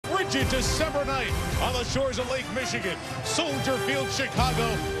frigid December night on the shores of Lake Michigan. Soldier Field,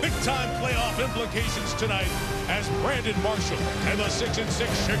 Chicago. Big-time playoff implications tonight as Brandon Marshall and the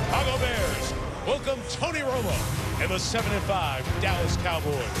 6-6 Chicago Bears welcome Tony Romo and the 7-5 Dallas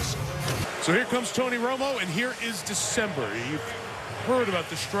Cowboys. So here comes Tony Romo, and here is December. You've heard about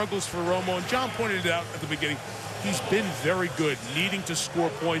the struggles for Romo, and John pointed it out at the beginning. He's been very good, needing to score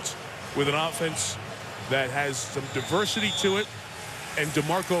points with an offense that has some diversity to it. And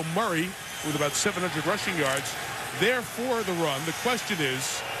DeMarco Murray with about 700 rushing yards there for the run. The question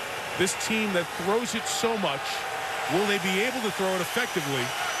is, this team that throws it so much, will they be able to throw it effectively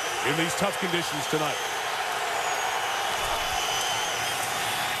in these tough conditions tonight?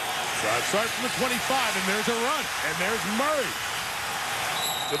 Drive start from the 25, and there's a run, and there's Murray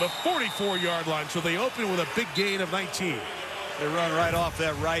to the 44-yard line. So they open with a big gain of 19. They run right off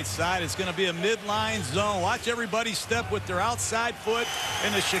that right side. It's going to be a midline zone. Watch everybody step with their outside foot,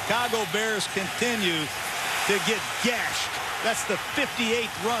 and the Chicago Bears continue to get gashed. That's the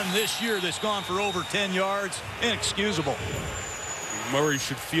 58th run this year that's gone for over 10 yards. Inexcusable. Murray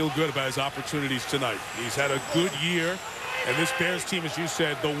should feel good about his opportunities tonight. He's had a good year, and this Bears team, as you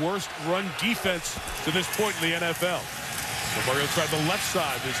said, the worst run defense to this point in the NFL. So Murray will try the left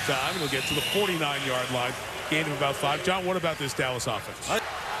side this time, and he'll get to the 49-yard line. Gain of about 5. John, what about this Dallas offense?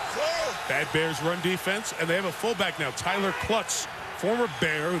 Bad Bears run defense, and they have a fullback now, Tyler Klutz, former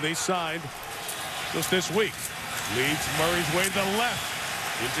Bear, who they signed just this week. Leads Murray's way to the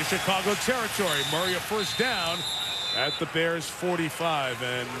left into Chicago territory. Murray a first down at the Bears 45,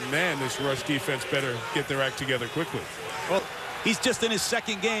 and man, this rush defense better get their act together quickly. Well, he's just in his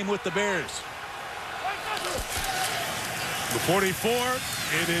second game with the Bears. The 44,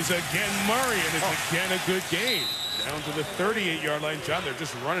 it is again Murray, and it's again a good gain. Down to the 38-yard line. John, they're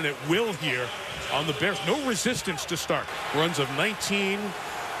just running at will here on the Bears. No resistance to start. Runs of 19,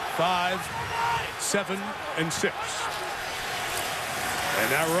 5, 7, and 6. And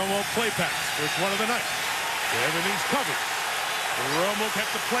now Romo play pass. First one of the night. Everything's covered. Romo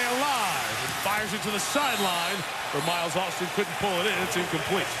kept the play alive and fires it to the sideline where Miles Austin couldn't pull it in. It's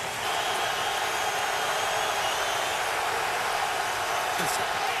incomplete.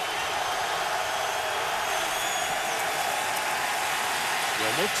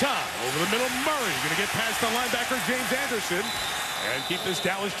 One more time. Over the middle, Murray going to get past the linebacker, James Anderson, and keep this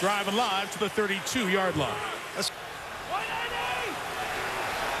Dallas drive alive to the 32-yard line.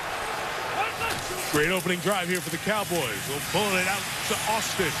 Great opening drive here for the Cowboys. They'll pull it out to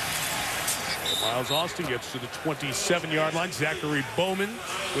Austin. Miles Austin gets to the 27-yard line. Zachary Bowman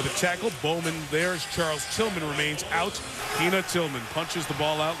with a tackle. Bowman there as Charles Tillman remains out. Tina Tillman punches the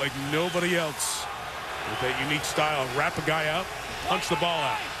ball out like nobody else with that unique style. Wrap a guy out, punch the ball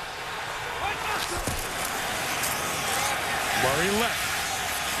out. Murray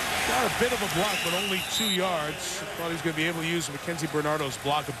left. Got a bit of a block, but only 2 yards. Thought he was going to be able to use Mackenzie Bernardo's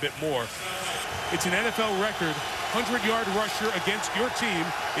block a bit more. It's an NFL record 100-yard rusher against your team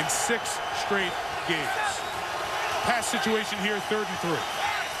in 6 straight games. Pass situation here, 3rd and 3.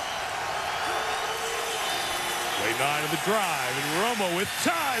 Play 9 of the drive, and Romo with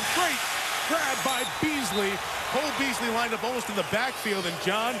time. Great grab by Beasley. Cole Beasley lined up almost in the backfield, and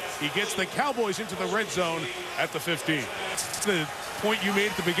John, he gets the Cowboys into the red zone at the 15. That's the point you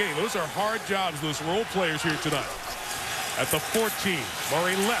made at the beginning. Those are hard jobs, those role players here tonight. At the 14,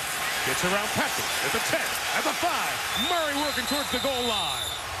 Murray left. Gets around Patrick at the 10, at the 5. Murray working towards the goal line.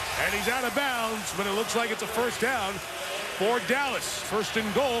 And he's out of bounds, but it looks like it's a first down for Dallas. First and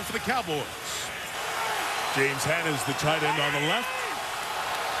goal for the Cowboys. James Hanna's the tight end on the left.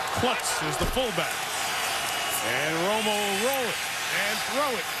 Klutz is the fullback. And Romo will roll it and throw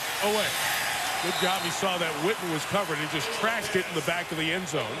it away. Good job. He saw that Witten was covered and just trashed it in the back of the end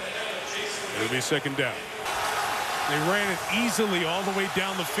zone. It'll be second down. They ran it easily all the way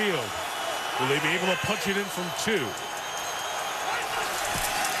down the field. Will they be able to punch it in from 2?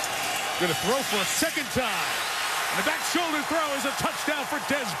 Going to throw for a second time. And the back shoulder throw is a touchdown for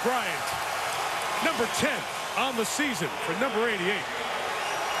Dez Bryant. Number 10 on the season for number 88.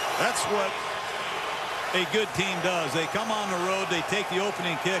 That's what a good team does. They come on the road, they take the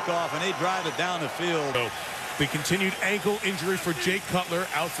opening kickoff, and they drive it down the field. So, the continued ankle injury for Jake Cutler,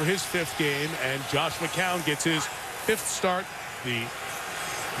 out for his 5th game, and Josh McCown gets his 5th start. The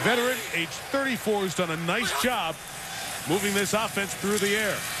veteran, age 34, has done a nice job moving this offense through the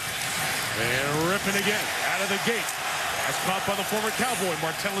air. And ripping again out of the gate. That's caught by the former Cowboy,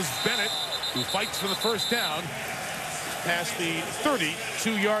 Martellus Bennett, who fights for the first down past the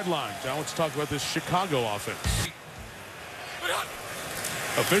 32-yard line. Now let's talk about this Chicago offense.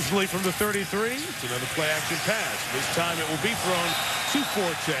 Officially from the 33, it's another play-action pass. This time it will be thrown to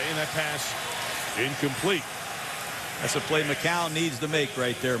Forte, and that pass incomplete. That's a play McCown needs to make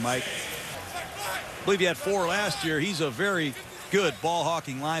right there, Mike. I believe he had 4 last year. He's a very good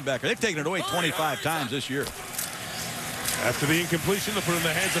ball-hawking linebacker. They've taken it away 25 times this year. After the incompletion, they put it in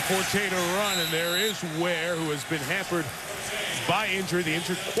the hands of Forte to run, and there is Ware, who has been hampered by injury, the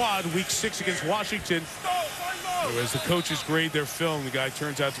injured quad, week 6 against Washington. As the coaches grade their film, the guy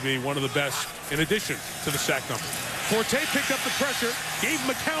turns out to be one of the best in addition to the sack number. Forte picked up the pressure, gave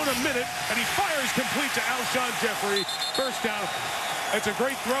McCown a minute, and he fires complete to Alshon Jeffrey. First down. It's a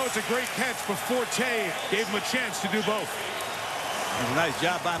great throw. It's a great catch, but Forte gave him a chance to do both. A nice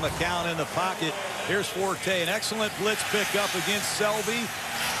job by McCown in the pocket. Here's Forte, an excellent blitz pickup against Selby.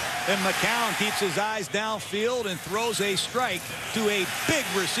 And McCown keeps his eyes downfield and throws a strike to a big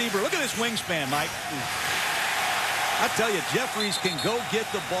receiver. Look at this wingspan, Mike. I tell you, Jeffries can go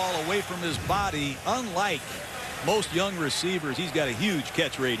get the ball away from his body. Unlike most young receivers, he's got a huge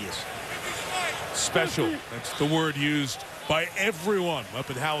catch radius. Special. That's the word used by everyone up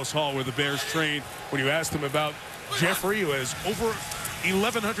at Hallis Hall where the Bears train. When you ask them about Jeffrey, who has over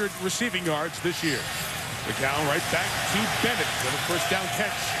 1,100 receiving yards this year. McCown right back to Bennett. With a first down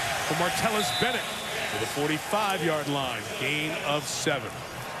catch for Martellus Bennett to the 45-yard line. Gain of 7.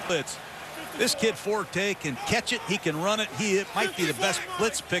 Blitz. This kid Forte can catch it. He can run it. He might be the best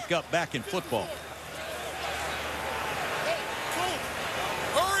blitz pickup back in football.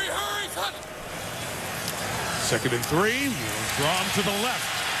 Second and 3. We'll draw him to the left.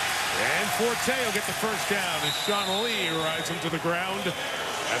 And Forte will get the first down as Sean Lee rides him to the ground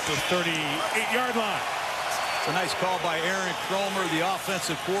at the 38-yard line. It's a nice call by Aaron Kromer, the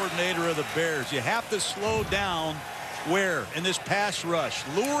offensive coordinator of the Bears. You have to slow down Ware in this pass rush.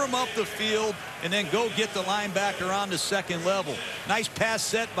 Lure him up the field and then go get the linebacker on the second level. Nice pass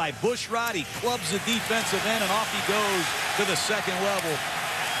set by Bushrod. He clubs the defensive end and off he goes to the second level.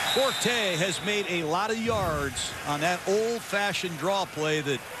 Forte has made a lot of yards on that old-fashioned draw play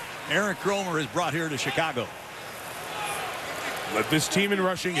that Aaron Kromer has brought here to Chicago. Led this team in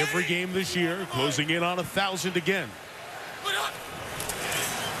rushing every game this year, closing in on 1,000 again.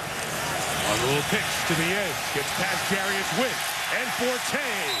 A little pitch to the edge, gets past Jarius Witt, and Forte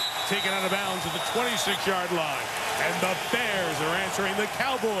taken out of bounds at the 26-yard line. And the Bears are answering the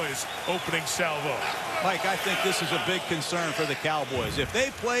Cowboys' opening salvo. Mike, I think this is a big concern for the Cowboys. If they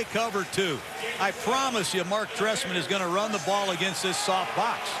play cover 2, I promise you Mark Trestman is going to run the ball against this soft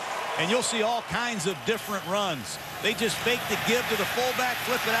box. And you'll see all kinds of different runs. They just fake the give to the fullback,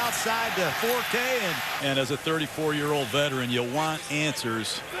 flip it outside to Forte. And as a 34-year-old veteran, you want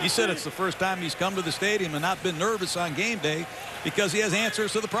answers. He said it's the first time he's come to the stadium and not been nervous on game day because he has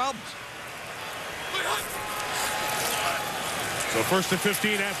answers to the problems. So first and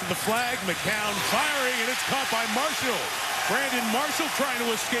 15 after the flag. McCown firing, and it's caught by Marshall. Brandon Marshall trying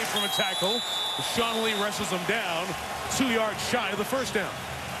to escape from a tackle. Sean Lee wrestles him down 2 yards shy of the first down.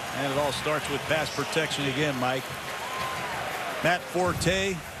 And it all starts with pass protection again, Mike. Matt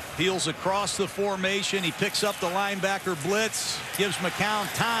Forte peels across the formation. He picks up the linebacker blitz, gives McCown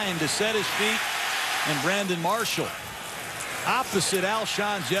time to set his feet, and Brandon Marshall, opposite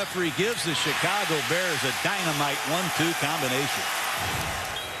Alshon Jeffrey, gives the Chicago Bears a dynamite 1-2 combination.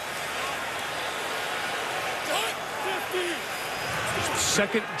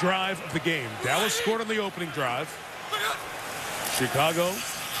 Second drive of the game. Dallas scored on the opening drive. Chicago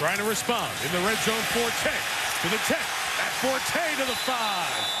trying to respond in the red zone. Forte to the 10. At Forte to the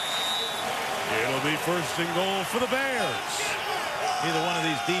 5. It'll be first and goal for the Bears. Either one of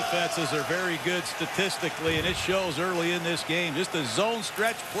these defenses are very good statistically, and it shows early in this game. Just a zone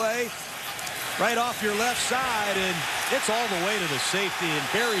stretch play right off your left side, and it's all the way to the safety. And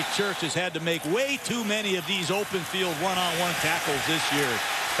Barry Church has had to make way too many of these open field one-on-one tackles this year.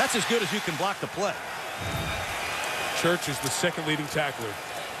 That's as good as you can block the play. Church is the second leading tackler.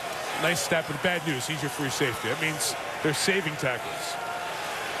 Nice step, but bad news. He's your free safety. That means they're saving tackles.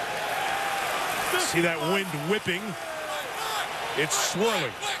 See that wind whipping? It's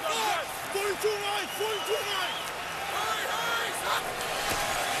swirling.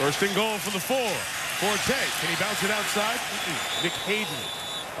 First and goal for the 4. Forte, can he bounce it outside? Nick Hayden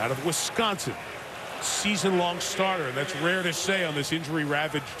out of Wisconsin. Season-long starter, and that's rare to say on this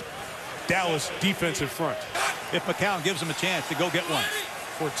injury-ravaged Dallas defensive front. If McCown gives him a chance to go get one.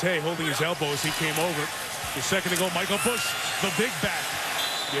 Forte holding his elbow as he came over. The second to go, Michael Bush, the big back,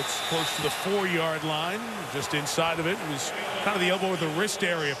 gets close to the 4-yard line. Just inside of it. It was kind of the elbow or the wrist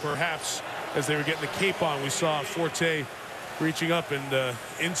area, perhaps, as they were getting the cape on. We saw Forte reaching up and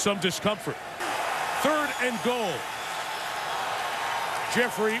in some discomfort. Third and goal.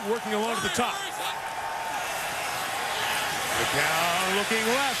 Jeffrey working along at the top. McCown looking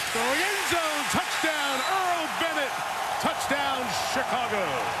left, throwing end zone, touchdown, Earl Bennett, touchdown, Chicago.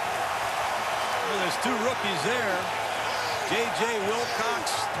 Well, there's two rookies there. J.J. Wilcox,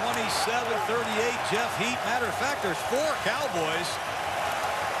 27, 38, Jeff Heath. Matter of fact, there's 4 Cowboys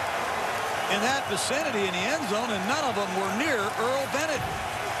in that vicinity in the end zone, and none of them were near Earl Bennett.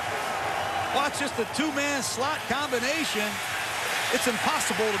 Watch just a two-man slot combination. It's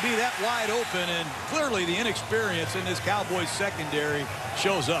impossible to be that wide open, and clearly the inexperience in this Cowboys secondary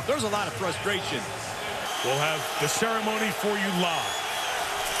shows up. There's a lot of frustration. We'll have the ceremony for you live.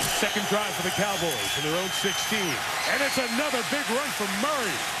 Second drive for the Cowboys in their own 16. And it's another big run from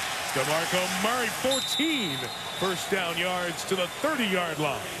Murray. DeMarco Murray, 14 first down yards to the 30-yard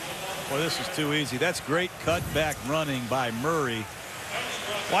line. Boy, this is too easy. That's great cutback running by Murray.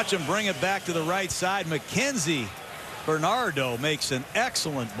 Watch him bring it back to the right side. Mackenzie Bernardo makes an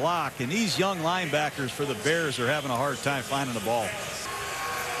excellent block, and these young linebackers for the Bears are having a hard time finding the ball.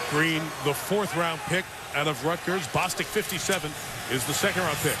 Green, the 4th-round pick out of Rutgers. Bostic, 57, is the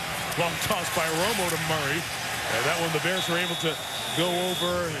 2nd-round pick. Long toss by Romo to Murray. And that one the Bears are able to go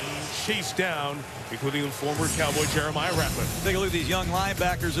over and chase down, including the former Cowboy Jeremiah Rattler. Take a look at these young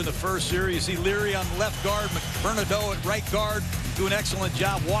linebackers in the first series. You see Leary on left guard, Bernardo at right guard. Do an excellent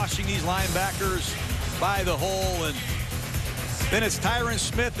job washing these linebackers by the hole. And then it's Tyron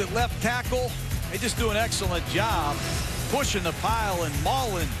Smith at left tackle. They just do an excellent job pushing the pile and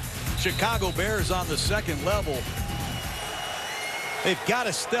mauling Chicago Bears on the second level. They've got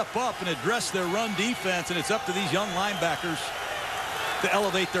to step up and address their run defense, and it's up to these young linebackers to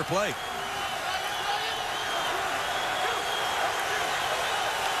elevate their play.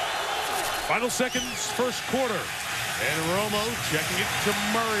 Final seconds, first quarter. And Romo checking it to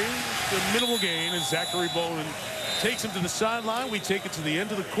Murray. The minimal gain as Zachary Bowden takes him to the sideline. We take it to the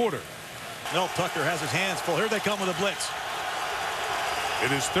end of the quarter. Mel Tucker has his hands full. Here they come with a blitz.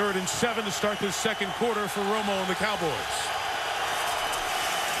 It is 3rd and 7 to start this second quarter for Romo and the Cowboys.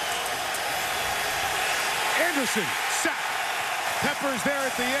 Anderson, sack. Pepper's there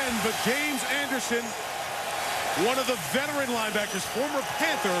at the end, but James Anderson, one of the veteran linebackers, former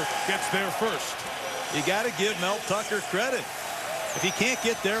Panther, gets there first. You got to give Mel Tucker credit. If he can't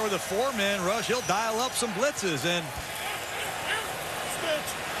get there with a 4-man rush, he'll dial up some blitzes. And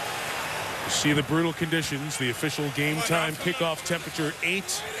you see the brutal conditions. The official game time kickoff temperature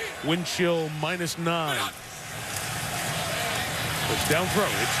 8, wind chill -9. Push down throw.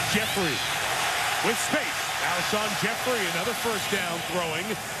 It's Jeffrey with space. Alshon Jeffrey, another first down throwing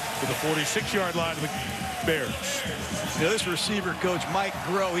to the 46-yard line of the Bears. Now, this receiver coach, Mike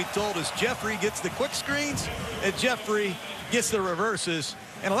Groh, he told us Jeffrey gets the quick screens and Jeffrey gets the reverses.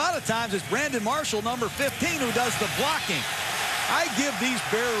 And a lot of times it's Brandon Marshall, number 15, who does the blocking. I give these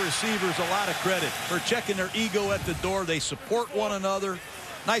Bear receivers a lot of credit for checking their ego at the door. They support one another.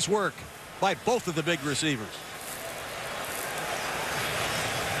 Nice work by both of the big receivers.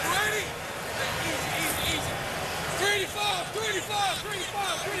 Ready? Easy. 385, 385,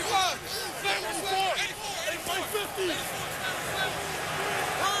 385, 385. 50.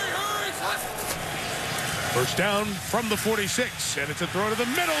 Hurry. First down from the 46, and it's a throw to the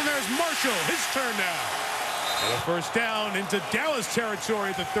middle, and there's Marshall. His turn now. And a first down into Dallas territory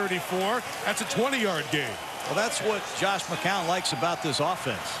at the 34. That's a 20-yard gain. Well, that's what Josh McCown likes about this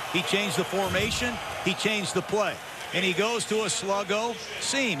offense. He changed the formation. He changed the play. And he goes to a sluggo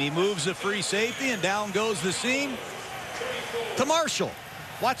seam. He moves the free safety, and down goes the seam to Marshall.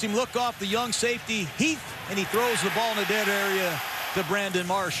 Watch him look off the young safety, Heath, and he throws the ball in the dead area to Brandon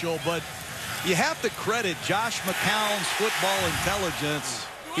Marshall. But you have to credit Josh McCown's football intelligence.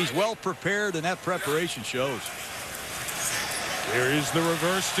 He's well prepared, and that preparation shows. There is the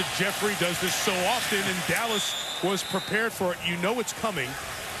reverse to Jeffrey. Does this so often, and Dallas was prepared for it. You know it's coming.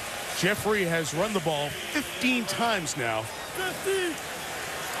 Jeffrey has run the ball 15 times now. 15.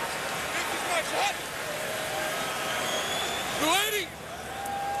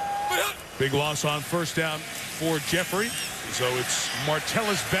 Big loss on first down for Jeffrey. So it's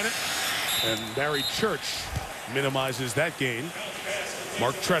Martellus Bennett, and Barry Church minimizes that gain.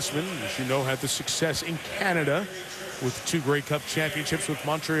 Mark Trestman, as you know, had the success in Canada with 2 Grey Cup championships with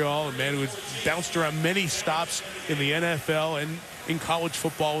Montreal, a man who has bounced around many stops in the NFL and in college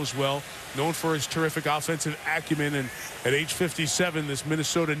football as well, known for his terrific offensive acumen. And at age 57, this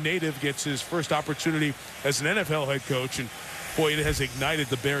Minnesota native gets his first opportunity as an NFL head coach, and boy, it has ignited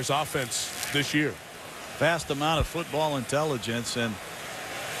the Bears offense this year. Vast amount of football intelligence, and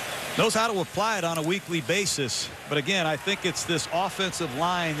knows how to apply it on a weekly basis. But again, I think it's this offensive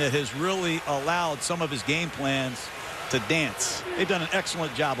line that has really allowed some of his game plans to dance. They've done an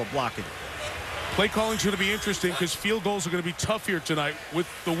excellent job of blocking. Play calling is going to be interesting because field goals are going to be tough here tonight with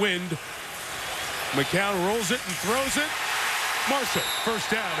the wind. McCown rolls it and throws it. Marshall, first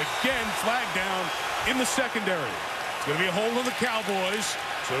down. Again, flag down in the secondary. It's going to be a hold on the Cowboys,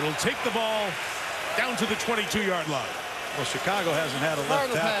 so it'll take the ball down to the 22-yard line. Well, Chicago hasn't had a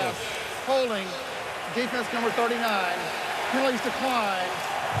left tackle. Holding, defense number 39. Penalties decline.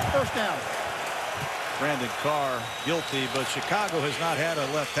 First down. Brandon Carr guilty, but Chicago has not had a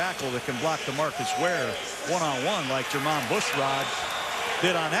left tackle that can block DeMarcus Ware one-on-one like Jermon Bushrod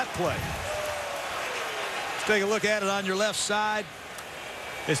did on that play. Let's take a look at it on your left side.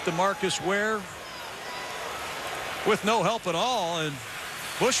 It's DeMarcus Ware with no help at all, and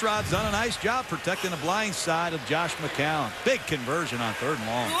Bushrod's done a nice job protecting the blind side of Josh McCown. Big conversion on 3rd and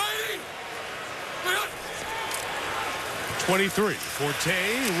long. 23. Forte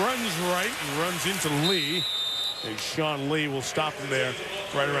runs right and runs into Lee. And Sean Lee will stop him there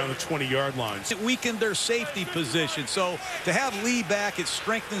right around the 20-yard line. It weakened their safety position. So to have Lee back, it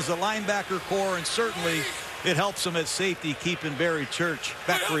strengthens the linebacker core, and certainly it helps them at safety, keeping Barry Church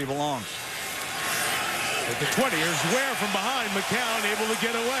back where he belongs. At the 20, here's Ware from behind. McCown able to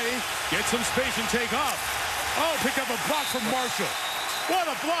get away, get some space and take off. Oh, pick up a block from Marshall. What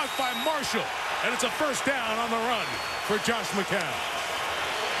a block by Marshall. And it's a first down on the run for Josh McCown.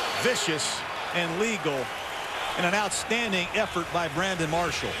 Vicious and legal, and an outstanding effort by Brandon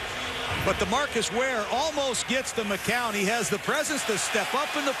Marshall. But DeMarcus Ware almost gets to McCown. He has the presence to step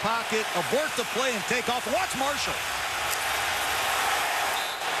up in the pocket, abort the play, and take off. Watch Marshall.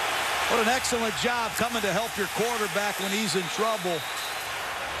 What an excellent job coming to help your quarterback when he's in trouble.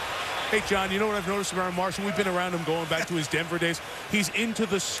 Hey, John, you know what I've noticed around Marshall? We've been around him going back to his Denver days. He's into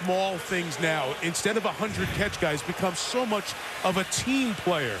the small things now. Instead of 100 catch guys, becomes so much of a team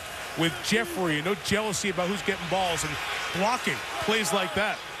player with Jeffrey, and no jealousy about who's getting balls and blocking plays like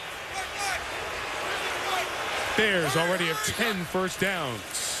that. Bears already have 10 first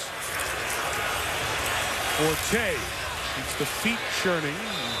downs. Forte keeps the feet churning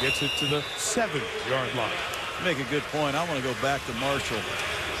and gets it to the 7-yard line. Make a good point. I want to go back to Marshall.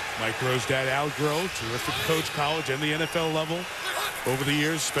 Mike Rowe's dad, Al Groh, terrific coach, college and the NFL level over the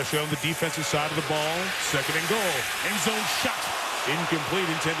years, especially on the defensive side of the ball. 2nd and goal. End zone shot. Incomplete,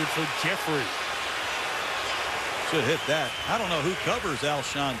 intended for Jeffrey. Should hit that. I don't know who covers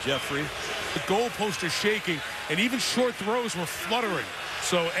Alshon Jeffrey. The goalpost is shaking, and even short throws were fluttering.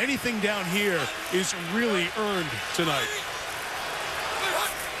 So anything down here is really earned tonight.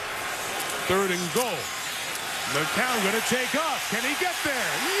 3rd and goal. McCown going to take off. Can he get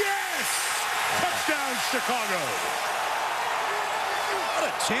there? Yes! Touchdown, Chicago.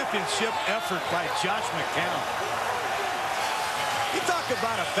 What a championship effort by Josh McCown. You talk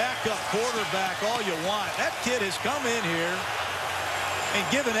about a backup quarterback all you want. That kid has come in here and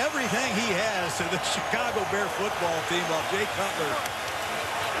given everything he has to the Chicago Bear football team while Jay Cutler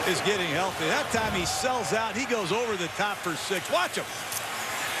is getting healthy. That time he sells out. He goes over the top for 6. Watch him.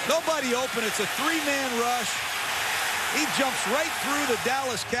 Nobody open. It's a 3-man rush. He jumps right through the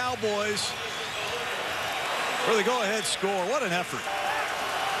Dallas Cowboys for the go-ahead score. What an effort.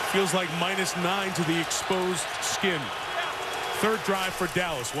 Feels like -9 to the exposed skin. 3rd drive for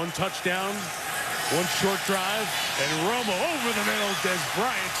Dallas. 1 touchdown, 1 short drive, and Romo over the middle. Des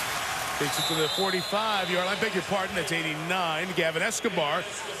Bryant takes it to the 45-yard line. I beg your pardon, that's 89. Gavin Escobar,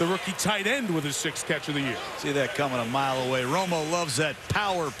 the rookie tight end, with his 6th catch of the year. See that coming a mile away. Romo loves that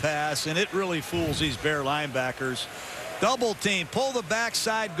power pass, and it really fools these Bear linebackers. Double team, pull the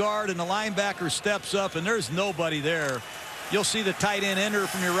backside guard, and the linebacker steps up, and there's nobody there. You'll see the tight end enter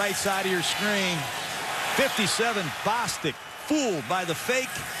from your right side of your screen. 57, Bostic, fooled by the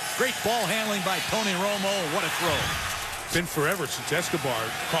fake. Great ball handling by Tony Romo. What a throw. Been forever since Escobar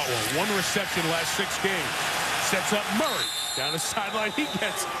caught one. 1 reception last 6 games. Sets up Murray. Down the sideline, he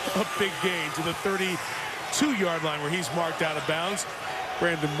gets a big gain to the 32-yard line where he's marked out of bounds.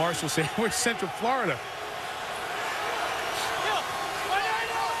 Brandon Marshall saying, we're Central Florida.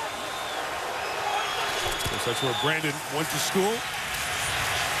 That's where Brandon went to school.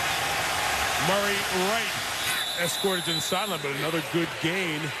 Murray right escorted to the sideline, but another good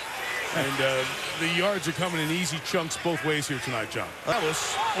gain. And the yards are coming in easy chunks both ways here tonight, John.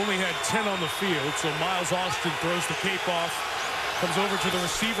 Dallas only had 10 on the field, so Miles Austin throws the cape off, comes over to the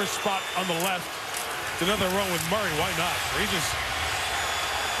receiver spot on the left. It's another run with Murray. Why not? He just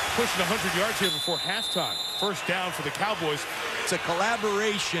pushing 100 yards here before halftime. First down for the Cowboys. It's a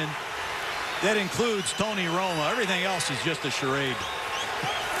collaboration that includes Tony Romo. Everything else is just a charade.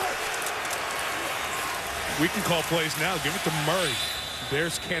 We can call plays now. Give it to Murray.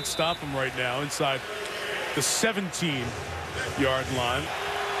 Bears can't stop him right now inside the 17-yard line.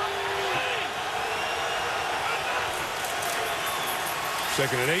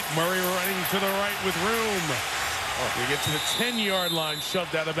 2nd and 8. Murray running to the right with room. We get to the 10-yard line,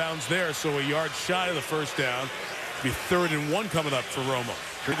 shoved out of bounds there, so a yard shy of the first down. Be 3rd and 1 coming up for Romo.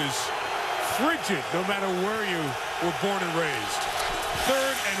 It is frigid no matter where you were born and raised.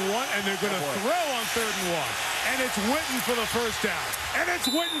 3rd and 1, and they're going to throw on 3rd and 1. And it's Witten for the first down. And it's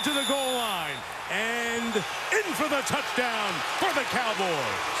Witten to the goal line. And in for the touchdown for the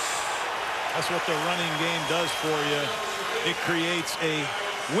Cowboys. That's what the running game does for you. It creates a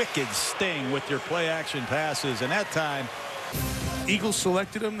wicked sting with your play-action passes. And that time, Eagles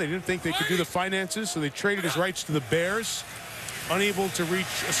selected him. They didn't think they could do the finances, so they traded his rights to the Bears. Unable to reach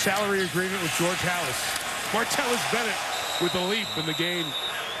a salary agreement with George Hallis. Martellus Bennett with a leap in the gain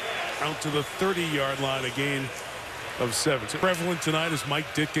out to the 30-yard line, a gain of 7. So prevalent tonight as Mike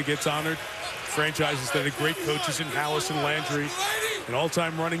Ditka gets honored. Franchises that had great coaches in Hallis and Landry, and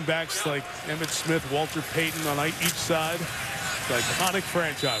all-time running backs like Emmitt Smith, Walter Payton on each side. Iconic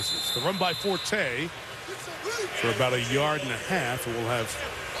franchises. The run by Forte for about 1.5 yards, and we'll have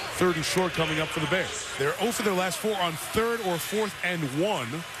 3rd and short coming up for the Bears. They're 0 for their last 4 on 3rd or 4th and 1.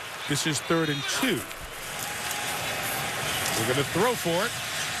 This is 3rd and 2. We're going to throw for it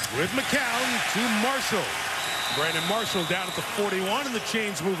with McCown to Marshall. Brandon Marshall down at the 41, and the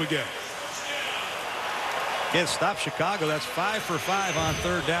chains move again. Can't stop Chicago. That's 5 for 5 on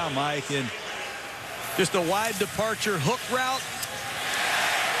 3rd down, Mike. And just a wide departure hook route.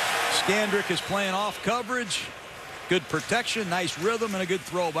 Scandrick is playing off coverage. Good protection, nice rhythm, and a good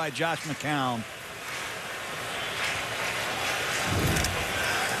throw by Josh McCown.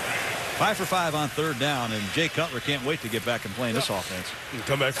 5 for 5 on 3rd down, and Jay Cutler can't wait to get back and play in this offense. And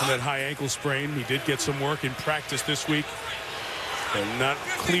come back from that high ankle sprain. He did get some work in practice this week, and not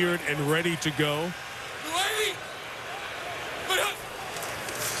cleared and ready to go.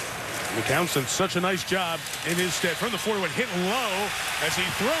 McCown's done such a nice job in his stead. From the 41, hit low as he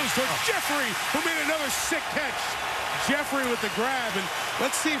throws to Jeffrey, who made another sick catch. Jeffrey with the grab, and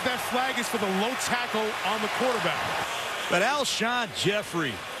let's see if that flag is for the low tackle on the quarterback. But Alshon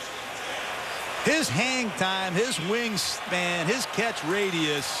Jeffrey, his hang time, his wingspan, his catch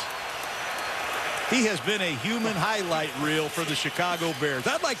radius, he has been a human highlight reel for the Chicago Bears.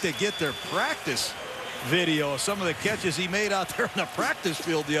 I'd like to get their practice video of some of the catches he made out there on the practice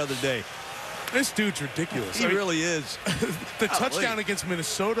field the other day. This dude's ridiculous. He really is. The touchdown against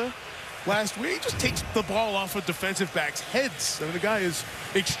Minnesota last week, he just takes the ball off of defensive backs' heads. I mean, the guy is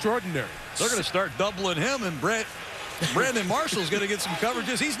extraordinary. They're going to start doubling him, and Brandon Marshall's going to get some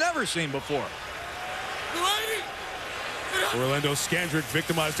coverages he's never seen before. Orlando Scandrick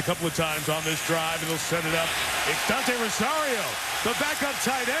victimized a couple of times on this drive, and he'll set it up. It's Dante Rosario, the backup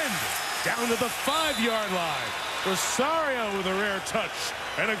tight end, down to the 5-yard line. Rosario with a rare touch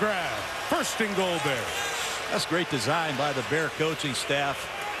and a grab. 1st and goal Bears. That's great design by the Bear coaching staff.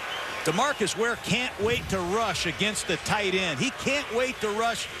 DeMarcus Ware can't wait to rush against the tight end. He can't wait to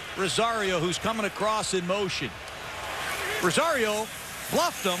rush Rosario, who's coming across in motion. Rosario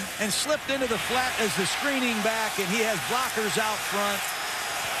bluffed him and slipped into the flat as the screening back, and he has blockers out front.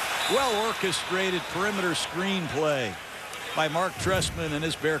 Well orchestrated perimeter screen play by Mark Trestman and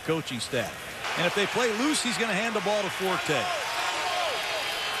his Bear coaching staff. And if they play loose, he's going to hand the ball to Forte.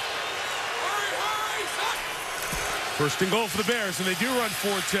 1st and goal for the Bears, and they do run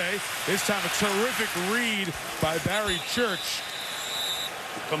Forte. This time a terrific read by Barry Church.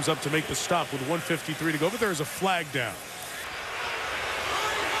 Comes up to make the stop with 1:53 to go, but there is a flag down.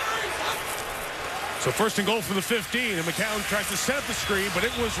 So 1st and goal for the 15, and McCown tries to set up the screen, but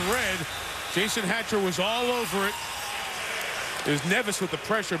it was red. Jason Hatcher was all over it. There's Nevis with the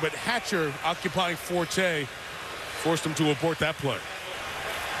pressure, but Hatcher occupying Forte forced him to abort that play.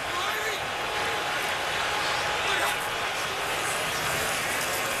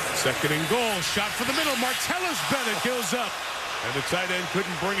 Second and goal, shot for the middle. Martellus Bennett goes up, and the tight end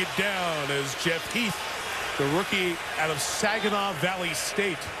couldn't bring it down as Jeff Heath, the rookie out of Saginaw Valley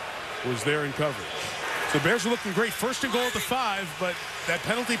State, was there in coverage. So the Bears are looking great. 1st and goal at the 5, but that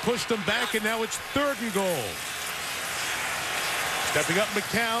penalty pushed them back, and now it's 3rd and goal. Stepping up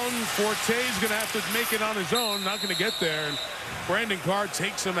McCown. Forte's going to have to make it on his own. Not going to get there. And Brandon Carr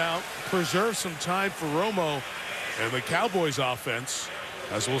takes him out. Preserves some time for Romo and the Cowboys offense,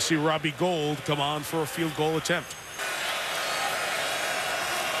 as we'll see Robbie Gould come on for a field goal attempt.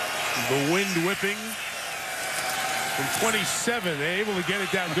 The wind whipping from 27. They're able to get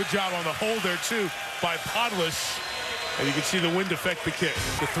it down. Good job on the hold there, too, by Podless. And you can see the wind affect the kick.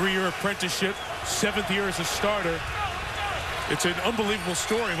 The 3-year apprenticeship, 7th year as a starter. It's an unbelievable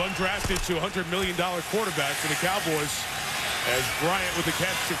story of undrafted to $100 million quarterback for the Cowboys, as Bryant with the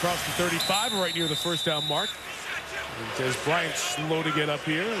catch across the 35 right near the 1st down mark. As Bryant slow to get up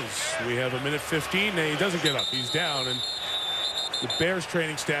here, as we have 1:15, and he doesn't get up. He's down, and the Bears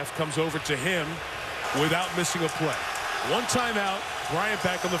training staff comes over to him without missing a play. One timeout, Bryant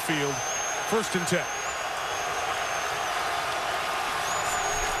back on the field, 1st and 10.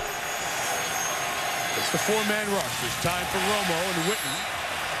 It's the 4-man rush. There's time for Romo, and Witten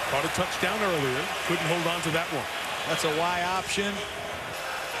caught a touchdown earlier. Couldn't hold on to that one. That's a Y option.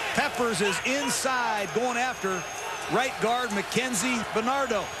 Peppers is inside going after right guard Mackenzie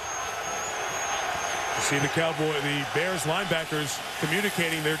Bernardo. You see the Bears linebackers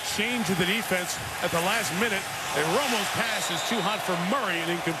communicating their change of the defense at the last minute. And Romo's pass is too hot for Murray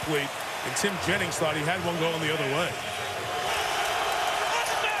and incomplete. And Tim Jennings thought he had one going the other way.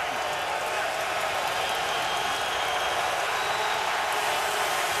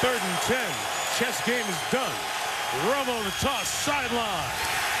 Third and 10. Chess game is done. Romo the toss sideline.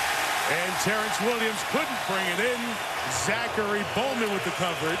 And Terrence Williams couldn't bring it in. Zachary Bowman with the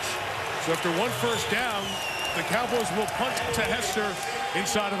coverage. So after 1 first down, the Cowboys will punt to Hester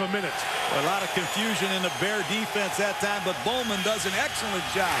inside of a minute. A lot of confusion in the Bear defense that time, but Bowman does an excellent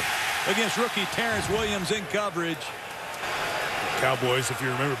job against rookie Terrence Williams in coverage. Cowboys, if you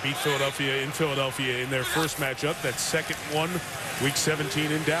remember, beat Philadelphia in their first matchup. That second one, Week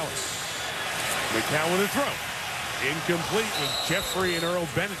 17 in Dallas. McCown with a throw. Incomplete with Jeffrey and Earl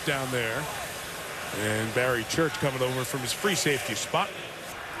Bennett down there. And Barry Church coming over from his free safety spot.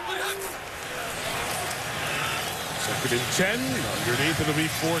 2nd and 10. Underneath, it'll be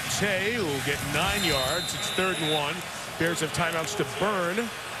Forte, who will get 9 yards. It's 3rd and 1. Bears have timeouts to burn.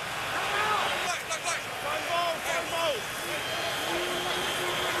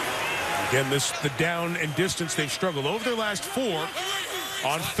 Again, the down and distance they've struggled over their last 4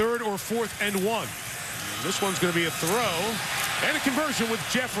 on 3rd or 4th and 1. This one's going to be a throw and a conversion with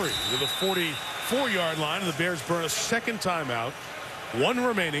Jeffrey to the 44-yard line. And the Bears burn a 2nd timeout. 1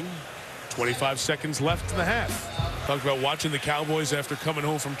 remaining. 25 seconds left in the half. Talked about watching the Cowboys after coming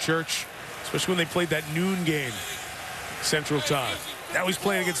home from church, especially when they played that noon game, Central Time. Now he's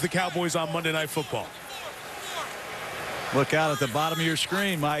playing against the Cowboys on Monday Night Football. Look out at the bottom of your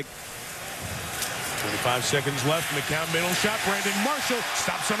screen, Mike. 25 seconds left. McCown middle shot. Brandon Marshall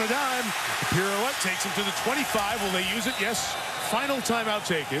stops on a dime. The pirouette takes him to the 25. Will they use it? Yes. Final timeout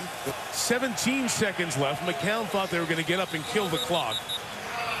taken. 17 seconds left. McCown thought they were going to get up and kill the clock.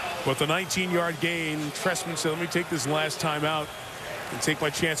 But the 19-yard gain, Trestman said, let me take this last time out and take my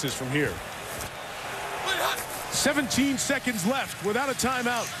chances from here. 17 seconds left without a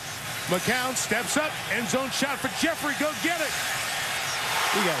timeout. McCown steps up. End zone shot for Jeffrey. Go get it.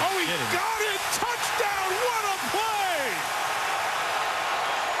 He got it. Touchdown. What a play.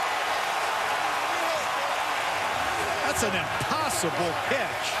 That's an impossible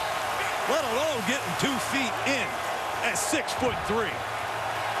catch, let alone getting 2 feet in at 6'3".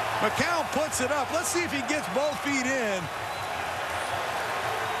 McCown puts it up. Let's see if he gets both feet in.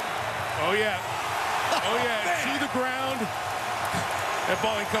 Oh, yeah. Oh, yeah. To the ground. That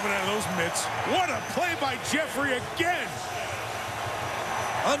ball ain't coming out of those mitts. What a play by Jeffrey again.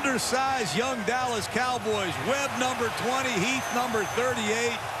 Undersized young Dallas Cowboys. Webb number 20, Heath number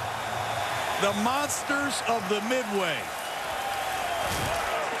 38. The monsters of the Midway.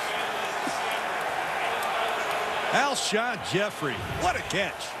 Alshon Jeffrey. What a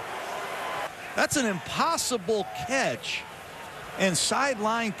catch. That's an impossible catch and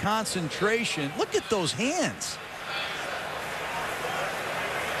sideline concentration. Look at those hands.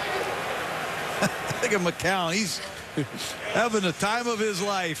 Look at McCown. He's having the time of his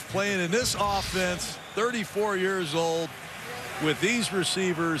life playing in this offense. 34 years old with these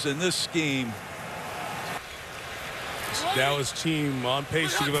receivers in this scheme. This Dallas team on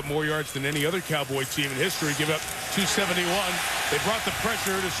pace to give up more yards than any other Cowboy team in history. Give up 271. They brought the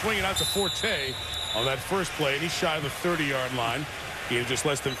pressure to swing it out to Forte on that first play, and he's shy of the 30-yard line. He had just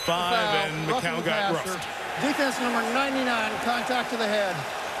less than 5, and McCown got roughed. Defense number 99, contact to the head.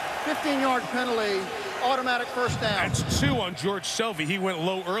 15-yard penalty, automatic first down. That's 2 on George Selvey. He went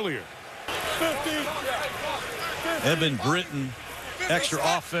low earlier. 50. Evan Britton, extra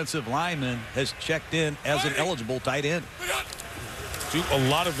offensive lineman, has checked in as an eligible tight end. Do a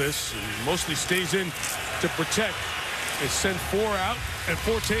lot of this, and mostly stays in to protect. They send 4 out, and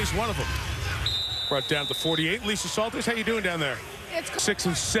Forte's one of them. Brought down to 48. Lisa Salters, how you doing down there? 6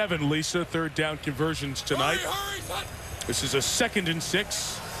 and 7, Lisa. 3rd down conversions tonight. This is a 2nd and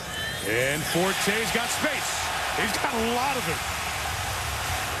 6. And Forte's got space. He's got a lot of it.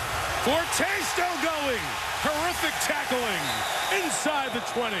 Forte still going. Horrific tackling inside the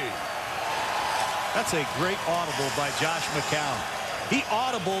 20. That's a great audible by Josh McCown. He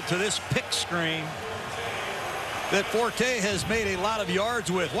audible to this pick screen. that Forte has made a lot of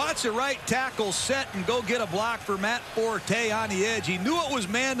yards with. Watch the right tackle set and go get a block for Matt Forte on the edge. He knew it was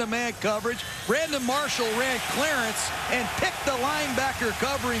man-to-man coverage. Brandon Marshall ran clearance and picked the linebacker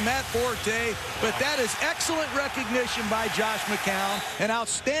covering Matt Forte. But that is excellent recognition by Josh McCown. An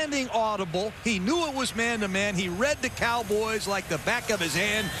outstanding audible. He knew it was man-to-man. He read the Cowboys like the back of his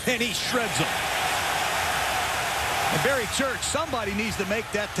hand, and he shreds them. And Barry Church, somebody needs to make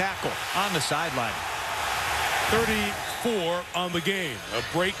that tackle on the sideline. 34 on the game. A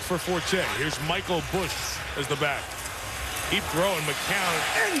break for Forte. Here's Michael Bush as the back. Keep throwing. McCown.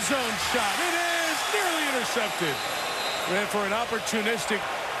 End zone shot. It is nearly intercepted. And for an opportunistic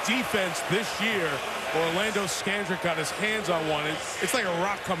defense this year, Orlando Scandrick got his hands on one. It's like a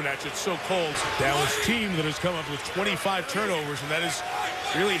rock coming at you. It's so cold. Dallas team that has come up with 25 turnovers, and that has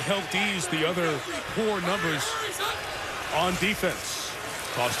really helped ease the other poor numbers on defense.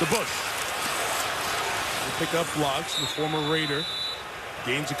 Toss to Bush. Pick up blocks. The former Raider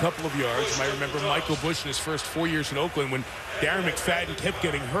gains a couple of yards. You might remember Michael Bush in his first 4 years in Oakland when Darren McFadden kept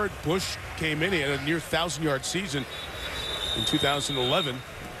getting hurt. Bush came in. He had a near 1,000-yard season in 2011,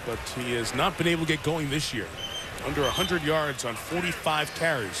 but he has not been able to get going this year. Under 100 yards on 45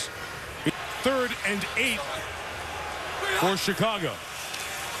 carries. 3rd and 8 for Chicago.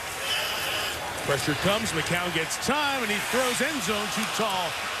 Pressure comes. McCown gets time, and he throws end zone too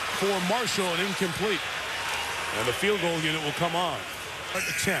tall for Marshall and incomplete. And the field goal unit will come on.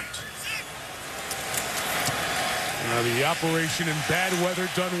 Attempt. Now the operation in bad weather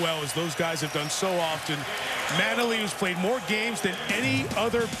done well, as those guys have done so often. Manley, who's played more games than any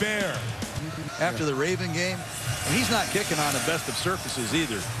other Bear. After the Raven game, and he's not kicking on the best of surfaces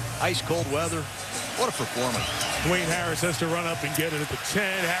either. Ice cold weather. What a performance. Dwayne Harris has to run up and get it at the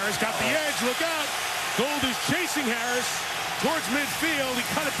 10. Harris got the edge. Look out. Gold is chasing Harris towards midfield. He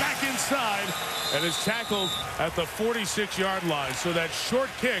cut it back inside and is tackled at the 46-yard line. So that short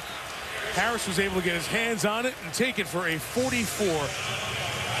kick, Harris was able to get his hands on it and take it for a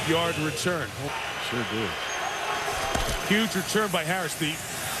 44-yard return. Sure did. Huge return by Harris. The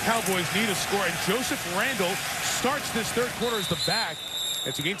Cowboys need a score, and Joseph Randall starts this third quarter as the back.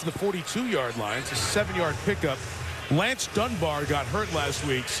 It's a gain to the 42-yard line. It's a 7-yard pickup. Lance Dunbar got hurt last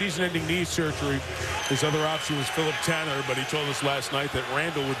week, season-ending knee surgery. His other option was Philip Tanner, but he told us last night that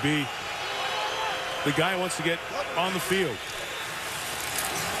Randall would be the guy who wants to get on the field.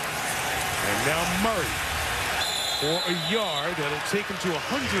 And now Murray for a yard. That'll take him to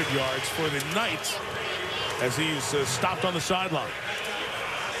 100 yards for the night as he's stopped on the sideline.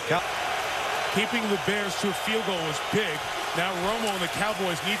 Keeping the Bears to a field goal was big. Now Romo and the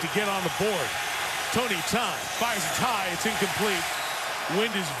Cowboys need to get on the board. Tony Time fires it high. It's incomplete.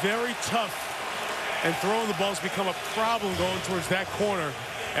 Wind is very tough, and throwing the ball's become a problem going towards that corner.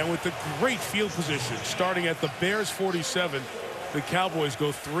 And with the great field position starting at the Bears 47, the Cowboys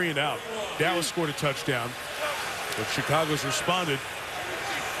go 3 and out. Dallas scored a touchdown, but Chicago's responded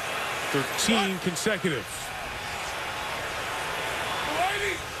 13 consecutive.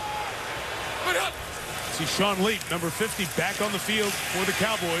 See Sean Leak, number 50, back on the field for the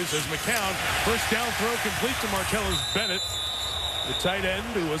Cowboys as McCown, first down throw complete to Martellus Bennett, the tight end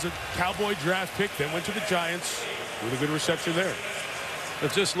who was a Cowboy draft pick, then went to the Giants with a good reception there.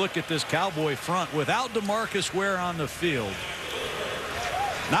 Let's just look at this Cowboy front. Without DeMarcus Ware on the field,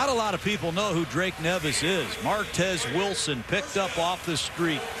 not a lot of people know who Drake Nevis is. Martez Wilson picked up off the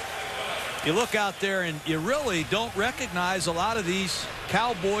street. You look out there and you really don't recognize a lot of these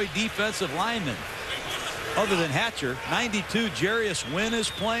Cowboy defensive linemen. Other than Hatcher, 92, Jarius Wynn is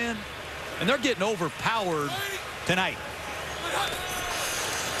playing, and they're getting overpowered tonight.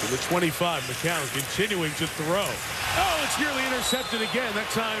 To the 25, McCown continuing to throw. Oh, it's nearly intercepted again. That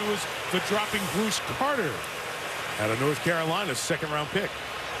time was the dropping Bruce Carter out of North Carolina, second-round pick.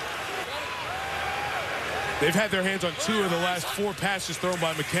 They've had their hands on 2 of the last 4 passes thrown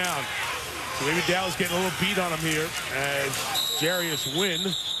by McCown. So maybe Dallas getting a little beat on him here as Jarius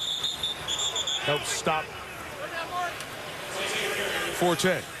Wynn helps stop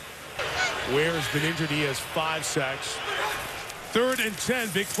Forte. Ware has been injured. He has 5 sacks. 3rd and 10.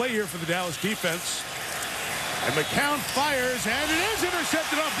 Big play here for the Dallas defense. And McCown fires, and it is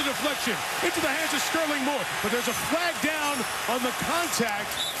intercepted off the deflection into the hands of Sterling Moore. But there's a flag down on the contact,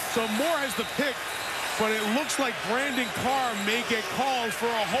 so Moore has the pick. But it looks like Brandon Carr may get called for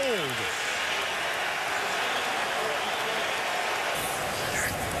a hold.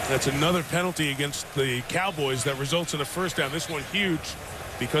 That's another penalty against the Cowboys that results in a first down. This one huge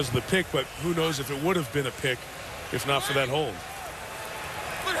because of the pick, but who knows if it would have been a pick if not for that hold.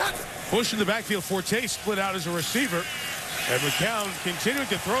 Bush in the backfield. Forte split out as a receiver. And McCown continuing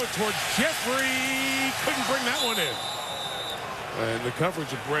to throw it towards Jeffrey. Couldn't bring that one in. And the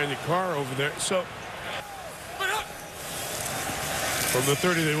coverage of Brandon Carr over there. So from the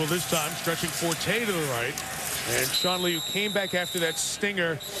 30, they will this time stretching Forte to the right. And Sean Lee, who came back after that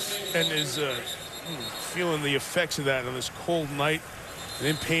stinger and is feeling the effects of that on this cold night and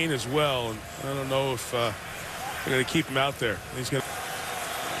in pain as well. And I don't know if they're going to keep him out there. He's going to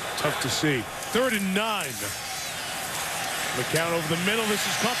tough to see. 3rd and 9. McCown over the middle. This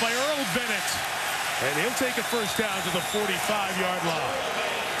is caught by Earl Bennett. And he'll take a first down to the 45-yard line.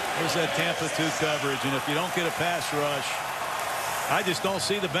 There's that Tampa 2 coverage. And if you don't get a pass rush, I just don't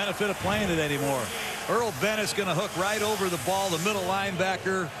see the benefit of playing it anymore. Earl Bennett's going to hook right over the ball. The middle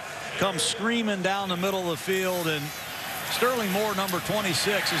linebacker comes screaming down the middle of the field. And Sterling Moore, number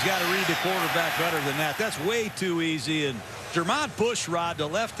 26, has got to read the quarterback better than that. That's way too easy. And Jermont Bushrod, the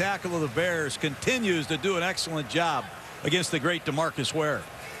left tackle of the Bears, continues to do an excellent job against the great DeMarcus Ware.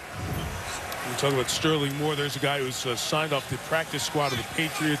 We're talking about Sterling Moore. There's a guy who's signed off the practice squad of the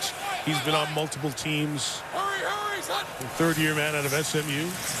Patriots. He's been on multiple teams. Third-year man out of SMU.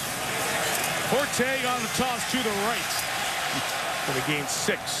 Forte on the toss to the right. Going to gain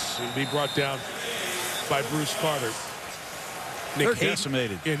 6 and be brought down by Bruce Carter. They're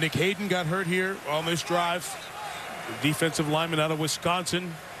decimated. Yeah, Nick Hayden got hurt here on this drive. The defensive lineman out of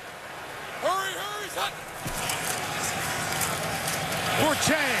Wisconsin.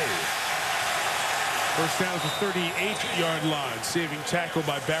 Forte. First down at the 38-yard line. Saving tackle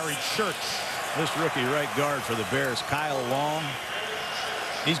by Barry Church. This rookie right guard for the Bears, Kyle Long,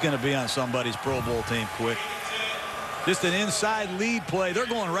 he's going to be on somebody's Pro Bowl team quick. Just an inside lead play. They're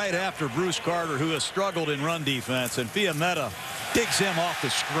going right after Bruce Carter, who has struggled in run defense, and Fiametta digs him off the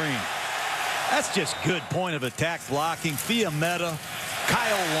screen. That's just good point of attack blocking. Fiametta,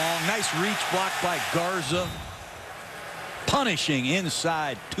 Kyle Long, nice reach block by Garza. Punishing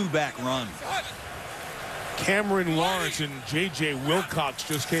inside 2-back run. Cameron Lawrence and J.J. Wilcox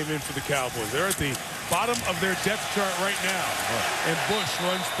just came in for the Cowboys. They're at the bottom of their depth chart right now. And Bush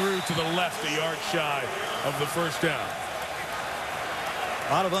runs through to the left, a yard shy of the first down.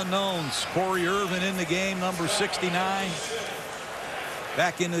 A lot of unknowns. Corey Irvin in the game, number 69.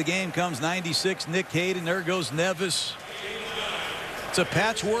 Back into the game comes 96, Nick Hayden. There goes Nevis. It's a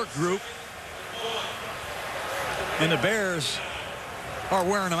patchwork group. And the Bears are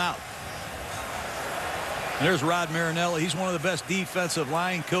wearing them out. And there's Rod Marinelli. He's one of the best defensive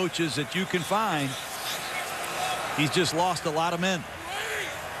line coaches that you can find. He's just lost a lot of men.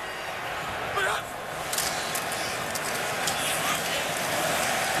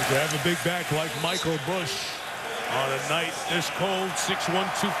 To have a big back like Michael Bush on a night this cold,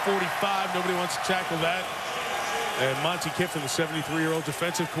 6'1", 245. Nobody wants to tackle that. And Monty Kiffin, the 73-year-old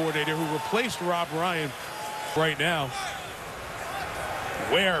defensive coordinator who replaced Rob Ryan right now.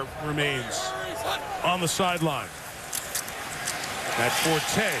 Ware remains on the sideline. That's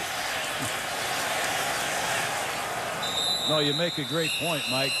Forte. No, you make a great point,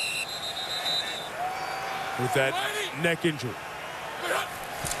 Mike. With that neck injury.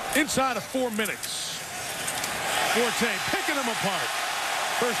 Inside of 4 minutes. Forte picking them apart.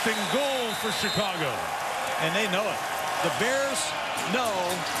 First and goal for Chicago. And they know it. The Bears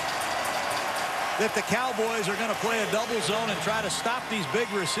know that the Cowboys are going to play a double zone and try to stop these big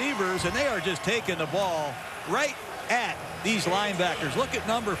receivers, and they are just taking the ball right at these linebackers. Look at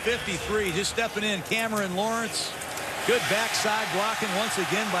number 53 just stepping in, Cameron Lawrence. Good backside blocking once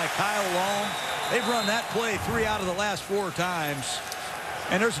again by Kyle Long. They've run that play 3 out of the last 4 times,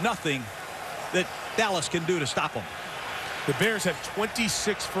 and there's nothing that Dallas can do to stop them. The Bears have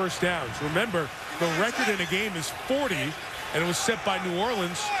 26 first downs. Remember, the record in a game is 40, and it was set by New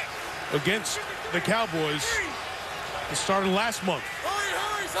Orleans against the Cowboys. It started last month.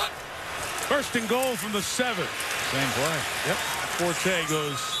 First and goal from the 7. Same play. Yep. Forte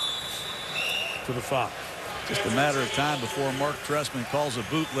goes to the 5. Just a matter of time before Mark Trestman calls a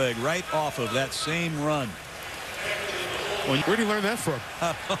bootleg right off of that same run. Where did he learn that from?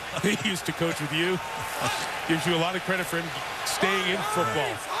 He used to coach with you. Gives you a lot of credit for him staying in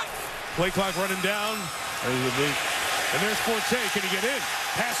football. Play clock running down. There's the boot. And there's Forte. Can he get in?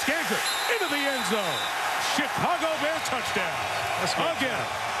 Pass Skanker into the end zone. Chicago Bear touchdown. Again.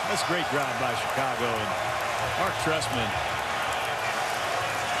 That's a great job by Chicago. And Mark Trestman,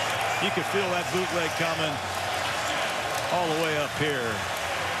 you can feel that bootleg coming all the way up here.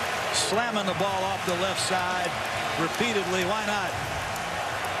 Slamming the ball off the left side repeatedly. Why not?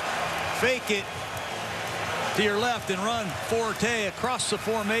 Fake it to your left and run Forte across the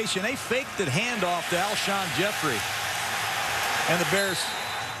formation. They faked the handoff to Alshon Jeffrey. And the Bears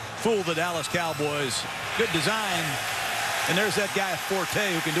fool the Dallas Cowboys. Good design And there's that guy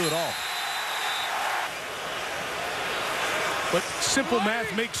Forte who can do it all. But simple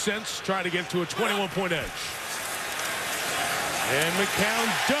math makes sense. Try to get to a 21-point edge. And McCown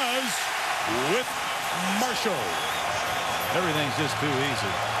does with Marshall. Everything's just too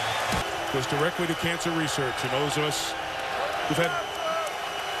easy. Goes directly to cancer research. And those of us who've had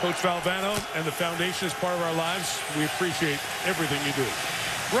Coach Valvano and the foundation as part of our lives, we appreciate everything you do.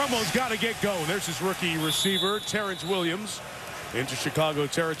 Romo's got to get going. There's his rookie receiver, Terrence Williams, into Chicago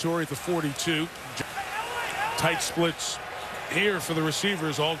territory at the 42. Tight splits here for the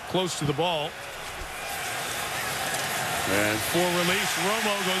receivers, all close to the ball. And for release,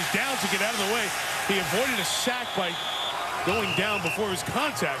 Romo goes down to get out of the way. He avoided a sack by going down before he was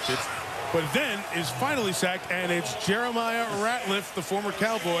contacted, but then is finally sacked, and it's Jeremiah Ratliff, the former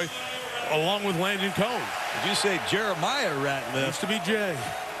Cowboy, along with Landon Cohn. Did you say Jeremiah Ratliff? Used to be Jay.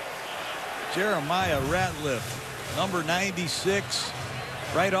 Jeremiah Ratliff, number 96,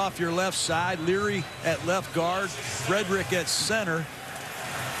 right off your left side. Leary at left guard, Frederick at center.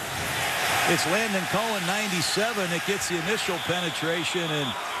 It's Landon Cohen, 97, that gets the initial penetration,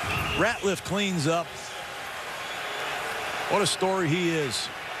 and Ratliff cleans up. What a story he is.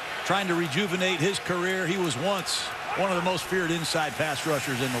 Trying to rejuvenate his career. He was once one of the most feared inside pass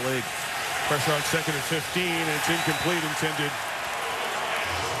rushers in the league. Pressure on 2nd and 15, and it's incomplete, intended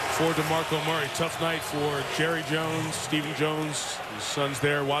for DeMarco Murray. Tough night for Jerry Jones, Stephen Jones, his son's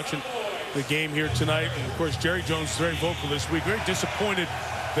there watching the game here tonight. And of course, Jerry Jones is very vocal this week. Very disappointed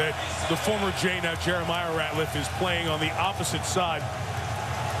that the former Jay, now Jeremiah Ratliff, is playing on the opposite side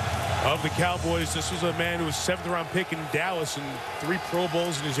of the Cowboys. This was a man who was 7th-round pick in Dallas and 3 Pro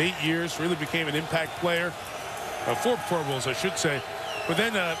Bowls in his 8 years. Really became an impact player. 4 Pro Bowls, I should say. But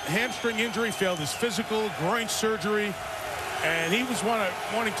then a hamstring injury, failed his physical, groin surgery, and he was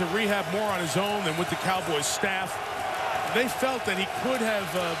wanting to rehab more on his own than with the Cowboys staff. They felt that he could have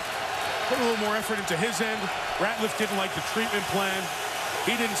put a little more effort into his end. Ratliff didn't like the treatment plan.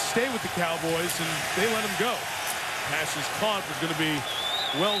 He didn't stay with the Cowboys, and they let him go. Pass is caught, was going to be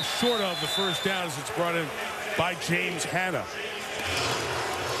well short of the first down as it's brought in by James Hanna.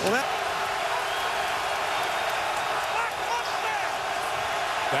 Well,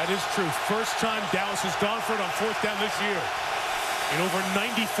 that is true. First time Dallas has gone for it on 4th down this year in over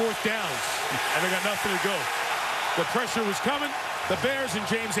 90 4th downs, and they got nothing to go. The pressure was coming. The Bears and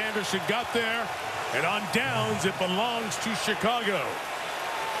James Anderson got there, and on downs it belongs to Chicago.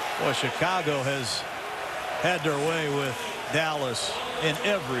 Well, Chicago has had their way with Dallas in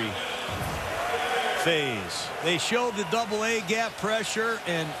every phase. They showed the double-A gap pressure,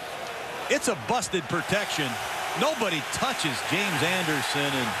 and it's a busted protection. Nobody touches James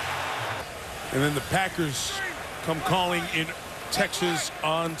Anderson. And then the Packers come calling in Texas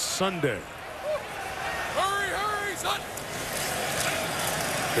on Sunday. Hurry, hurry, son.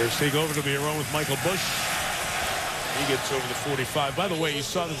 Bears take over to be around with Michael Bush. He gets over the 45. By the way, you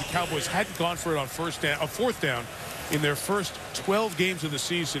saw that the Cowboys hadn't gone for it on 4th down in their first 12 games of the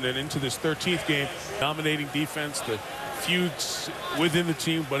season, and into this 13th game, dominating defense, the feuds within the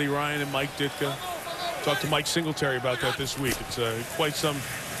team, Buddy Ryan and Mike Ditka. Talked to Mike Singletary about that this week. It's quite some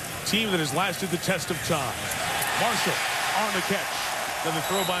team that has lasted the test of time. Marshall on the catch. Then the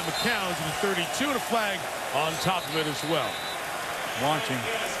throw by McCown to the 32, and a flag on top of it as well. Launching.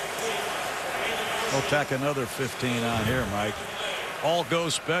 We'll tack another 15 on here, Mike. All go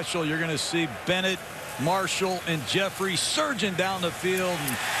special. You're going to see Bennett, Marshall, and Jeffrey surging down the field,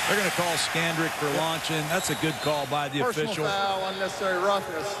 and they're going to call Skandrick for launching. That's a good call by the Personal official. foul, unnecessary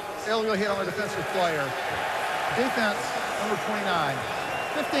roughness. Illegal hit on the defensive player. Defense, number 29.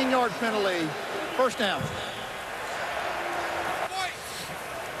 15-yard penalty. First down. Wait.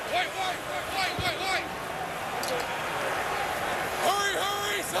 Hurry,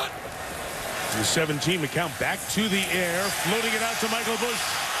 hurry, son. The 17, McCown back to the air, floating it out to Michael Bush.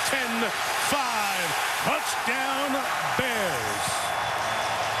 10-5. Touchdown, Bears.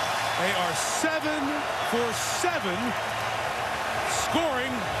 They are 7 for 7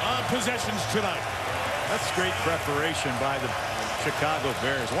 scoring on possessions tonight. That's great preparation by the Chicago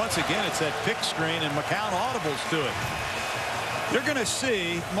Bears. Once again, it's that pick screen, and McCown audibles to it. You're going to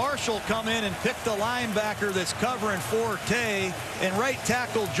see Marshall come in and pick the linebacker that's covering Forte, and right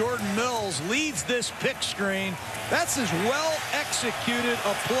tackle Jordan Mills leads this pick screen. That's as well executed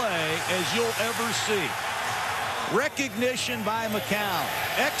a play as you'll ever see. Recognition by McCown,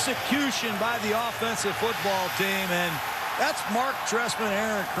 execution by the offensive football team, and that's Mark Trestman,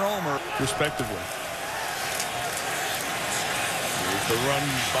 Aaron Cromer, respectively. Here's the run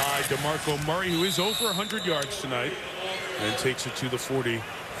by DeMarco Murray, who is over 100 yards tonight, and takes it to the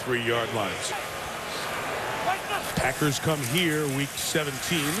 43-yard lines. Packers come here week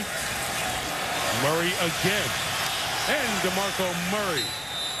 17. Murray again. And DeMarco Murray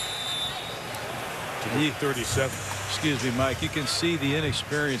to week 37. Excuse me, Mike. You can see the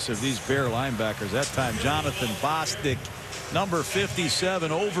inexperience of these Bear linebackers. That time, Jonathan Bostic, number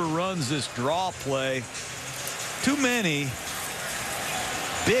 57, overruns this draw play. Too many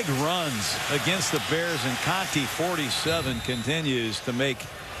big runs against the Bears, and Conti, 47, continues to make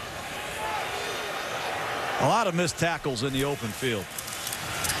a lot of missed tackles in the open field.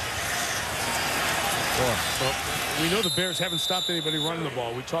 Well, we know the Bears haven't stopped anybody running the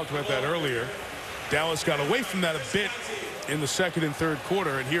ball. We talked about that earlier. Dallas got away from that a bit in the second and third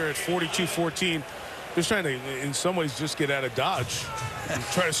quarter, and here at 42-14, just trying to, in some ways, just get out of Dodge and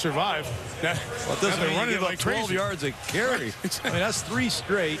try to survive. Now, well, it doesn't they're mean running you give like up 12 crazy. yards a carry. I mean, that's 3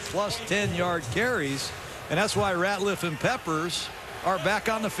 straight plus 10-yard carries, and that's why Ratliff and Peppers are back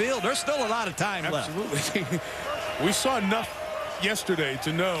on the field. There's still a lot of time left. Absolutely. We saw enough yesterday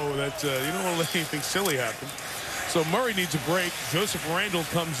to know that you don't want to let anything silly happen. So Murray needs a break. Joseph Randall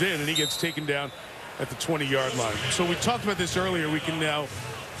comes in, and he gets taken down at the 20-yard line. So we talked about this earlier. We can now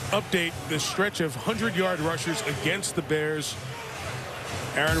update the stretch of 100-yard rushers against the Bears.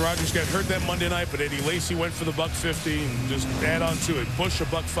 Aaron Rodgers got hurt that Monday night, but Eddie Lacy went for the $150 and just add on to it. Bush a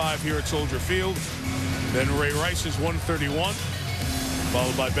 $105 here at Soldier Field. Then Ray Rice's 131,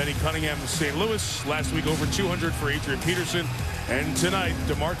 followed by Benny Cunningham of St. Louis. Last week over 200 for Adrian Peterson. And tonight,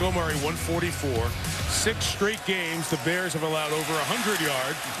 DeMarco Murray, 144. 6 straight games, the Bears have allowed over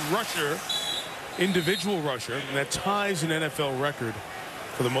 100-yard rusher, individual rusher, and that ties an NFL record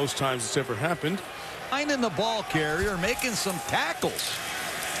for the most times it's ever happened. Finding the ball carrier, making some tackles.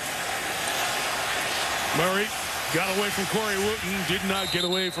 Murray got away from Corey Wooten, did not get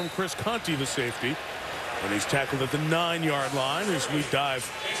away from Chris Conti, the safety. And he's tackled at the 9-yard line as we dive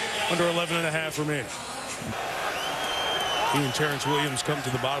under 11.5 remaining. He and Terrence Williams come to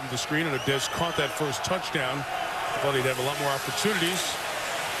the bottom of the screen, and Dez caught that first touchdown. Thought he'd have a lot more opportunities.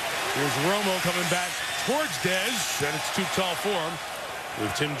 Here's Romo coming back towards Dez, and it's too tall for him,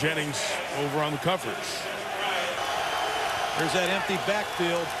 with Tim Jennings over on the coverage. There's that empty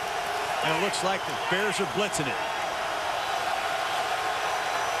backfield, and it looks like the Bears are blitzing it.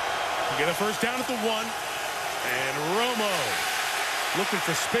 Get a first down at the 1, and Romo looking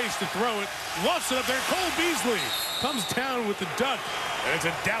for space to throw it. Lofts it up there. Cole Beasley comes down with the duck, and it's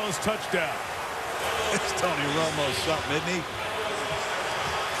a Dallas touchdown. It's Tony Romo something, isn't he?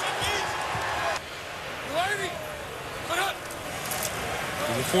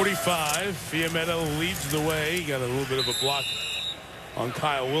 The 45, Fiammetta leads the way. He got a little bit of a block on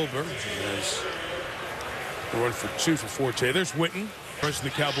Kyle Wilbur. There's a run for 2 for Forte. There's Witten. Rest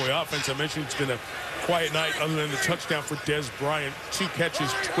of the Cowboy offense. I mentioned it's been a quiet night other than the touchdown for Dez Bryant. 2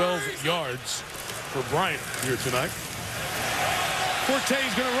 catches, 12 yards for Bryant here tonight.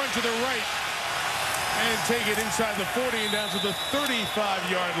 Forte's going to run to the right and take it inside the 40 and down to the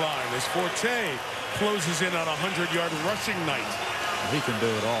 35-yard line as Forte closes in on a 100-yard rushing night. He can do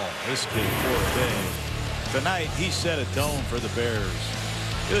it all. This kid, Forte. Tonight, he set a tone for the Bears.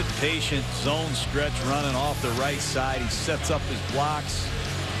 Good, patient zone stretch running off the right side. He sets up his blocks.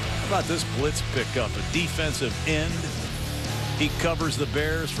 How about this blitz pickup? A defensive end. He covers the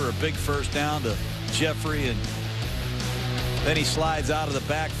Bears for a big first down to Jeffrey, and then he slides out of the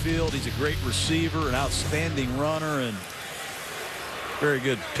backfield. He's a great receiver, an outstanding runner, and very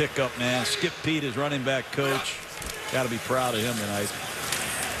good pickup, man. Skip Pete, his running back coach. Got to be proud of him tonight.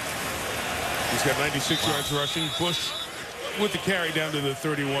 He's got 96 yards rushing. Bush with the carry down to the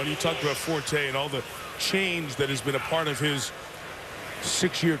 31. You talked about Forte and all the change that has been a part of his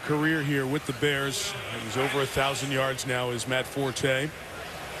 6-year career here with the Bears. He's over 1,000 yards now is Matt Forte.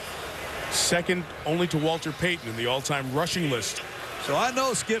 Second only to Walter Payton in the all-time rushing list. So I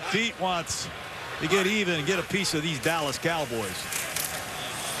know Skip Pete wants to get even and get a piece of these Dallas Cowboys.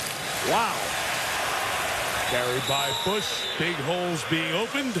 Wow. Carried by Bush. Big holes being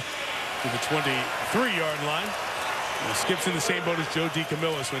opened to the 23-yard line. And Skip's in the same boat as Joe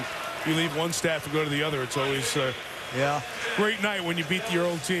DeCamillis. When you leave one staff and go to the other, it's always yeah, great night when you beat your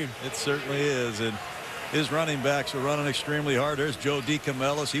old team. It certainly is. And his running backs are running extremely hard. There's Joe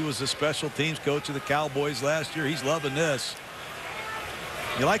DeCamillis. He was the special teams coach of the Cowboys last year. He's loving this.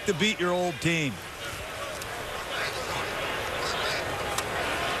 You like to beat your old team.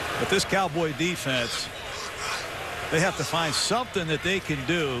 But this Cowboy defense, they have to find something that they can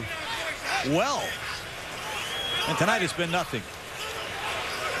do well. And tonight it's been nothing.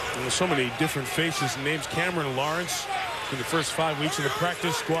 There's so many different faces and names. Cameron Lawrence in the first 5 weeks of the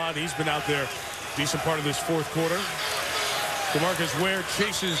practice squad. He's been out there decent part of this fourth quarter. DeMarcus Ware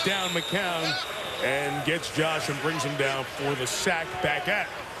chases down McCown and gets Josh and brings him down for the sack back at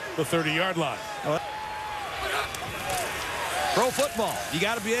the 30-yard line. Pro football, you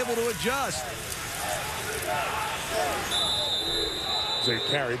got to be able to adjust. It's a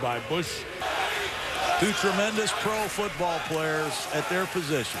carry by Bush. Two tremendous pro football players at their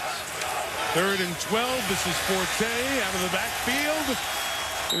positions. 3rd and 12. This is Forte out of the backfield.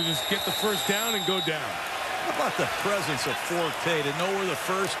 He'll just get the first down and go down. How about the presence of Forte to know where the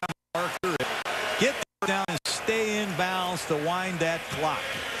first marker is? Get down and stay in bounds to wind that clock.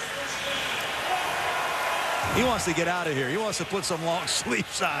 He wants to get out of here. He wants to put some long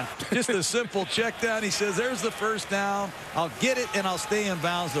sleeves on. Just a simple check down. He says, there's the first down. I'll get it, and I'll stay in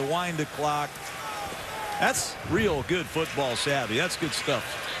bounds to wind the clock. That's real good football savvy. That's good stuff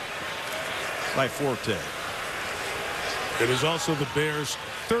by Forte. It is also the Bears'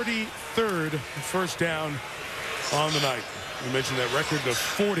 33rd first down on the night. We mentioned that record of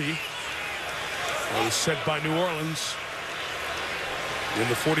 40 was set by New Orleans in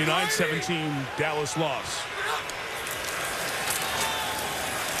the 49-17 Dallas loss.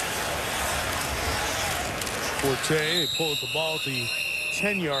 Forte pulls the ball at the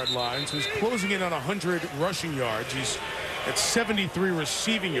 10-yard line, so he's closing in on 100 rushing yards. He's at 73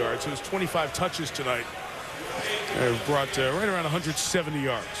 receiving yards, so his 25 touches tonight have brought right around 170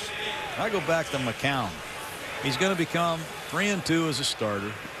 yards. I go back to McCown. He's going to become 3-2 as a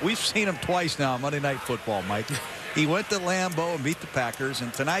starter. We've seen him twice now on Monday Night Football, Mike. He went to Lambeau and beat the Packers,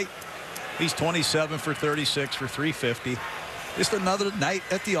 and tonight he's 27 for 36 for 350. Just another night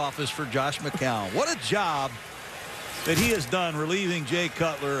at the office for Josh McCown. What a job that he has done relieving Jay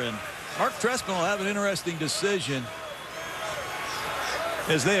Cutler, and Mark Trestman will have an interesting decision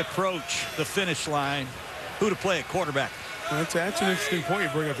as they approach the finish line, who to play at quarterback. That's an interesting point you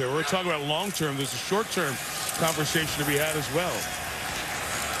bring up there. We're talking about long-term. There's a short-term conversation to be had as well.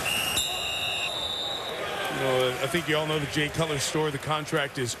 You know, I think you all know the Jay Cutler story. The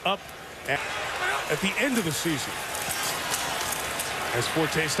contract is up at the end of the season as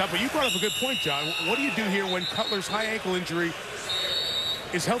Forte stopped. But you brought up a good point, John. What do you do here when Cutler's high ankle injury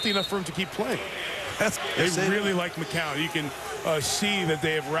is healthy enough for him to keep playing? They really like McCown. You can see that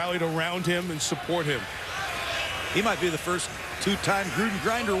they have rallied around him and support him. He might be the first two-time Gruden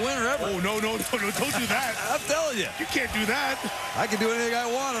Grinder winner ever. Oh, no, don't do that. I'm telling you. You can't do that. I can do anything I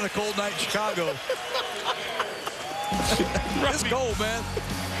want on a cold night in Chicago. It's cold, man.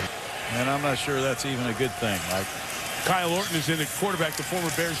 And I'm not sure that's even a good thing, Mike. Kyle Orton is in at quarterback, the former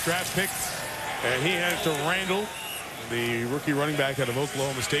Bears draft pick. And he hands to Randall, the rookie running back out of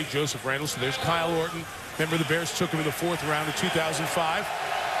Oklahoma State, Joseph Randall. So there's Kyle Orton. Remember, the Bears took him in the 4th round of 2005.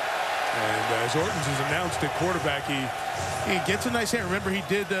 And as Orton's is announced at quarterback, he gets a nice hand. Remember, he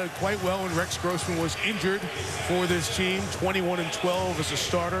did quite well when Rex Grossman was injured for this team. 21-12 as a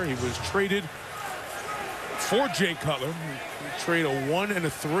starter. He was traded for Jay Cutler. He traded a 1 and a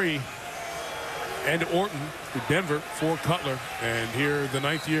 3 and Orton to Denver for Cutler. And here the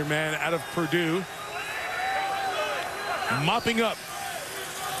 9th-year man out of Purdue mopping up.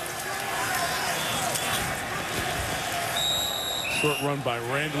 Short run by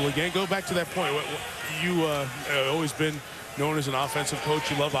Randall again. Go back to that point. You always been known as an offensive coach.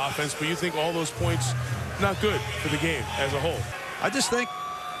 You love offense, but you think all those points not good for the game as a whole. I just think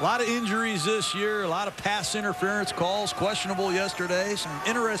a lot of injuries this year, a lot of pass interference calls, questionable yesterday. Some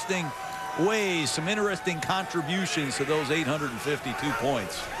interesting ways, some interesting contributions to those 852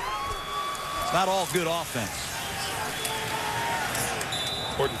 points. It's not all good offense.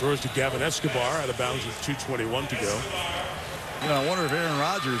 Orton throws to Gavin Escobar out of bounds with 2:21 to go. You know, I wonder if Aaron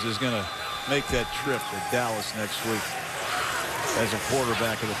Rodgers is going to make that trip to Dallas next week as a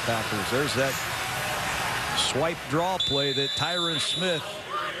quarterback of the Packers. There's that swipe draw play that Tyron Smith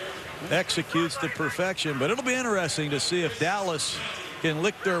executes to perfection. But it'll be interesting to see if Dallas can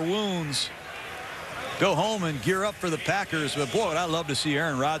lick their wounds, go home and gear up for the Packers. But boy, would I love to see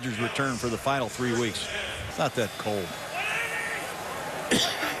Aaron Rodgers return for the final 3 weeks. It's not that cold.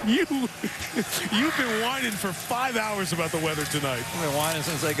 You've been whining for 5 hours about the weather tonight. I've been whining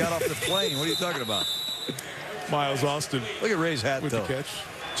since I got off the plane. What are you talking about? Miles Austin. Look at Ray's hat, with though. The catch.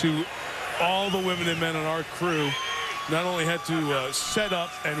 To all the women and men on our crew, not only had to set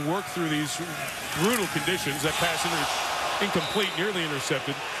up and work through these brutal conditions. That pass incomplete, nearly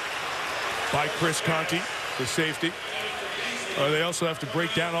intercepted by Chris Conti, the safety. They also have to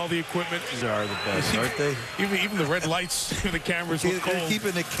break down all the equipment. These are the best, aren't they? Even the red lights, the cameras look cold. They're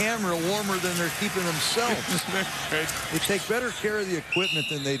keeping the camera warmer than they're keeping themselves. They take better care of the equipment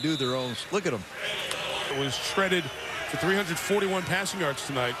than they do their own. Look at them. It was shredded for 341 passing yards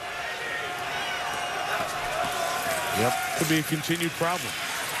tonight. Yep. Could be a continued problem.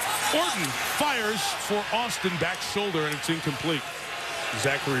 Orton fires for Austin, back shoulder, and it's incomplete.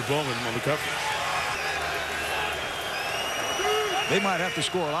 Zachary Bowman on the coverage. They might have to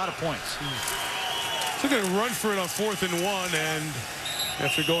score a lot of points. So they're going to run for it on 4th and 1, and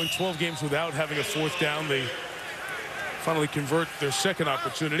after going 12 games without having a 4th down, they finally convert their second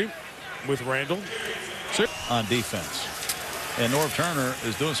opportunity with Randall. On defense. And Norv Turner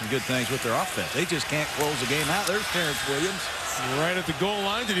is doing some good things with their offense. They just can't close the game out. There's Terrence Williams. Right at the goal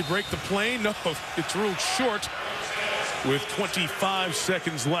line. Did he break the play? No, it's ruled short with 25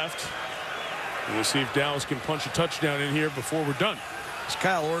 seconds left. And we'll see if Dallas can punch a touchdown in here before we're done.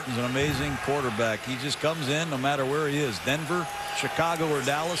 Kyle Orton's an amazing quarterback. He just comes in no matter where he is. Denver, Chicago, or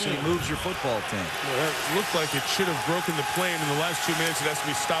Dallas, and he moves your football team. Well, that looked like it should have broken the plane in the last 2 minutes. It has to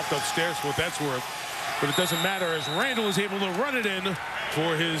be stopped upstairs for what that's worth. But it doesn't matter as Randall is able to run it in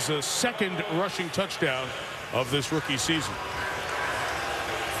for his second rushing touchdown of this rookie season.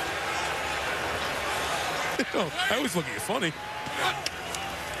 I was looking at funny.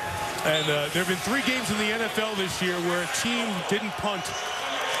 And there have been 3 games in the NFL this year where a team didn't punt,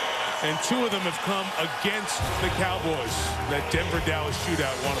 and 2 of them have come against the Cowboys. That Denver-Dallas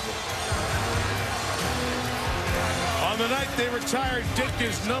shootout, one of them. On the night they retired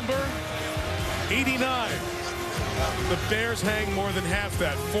Ditka's number 89. The Bears hang more than half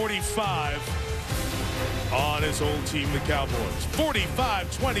that, 45 on his old team, the Cowboys.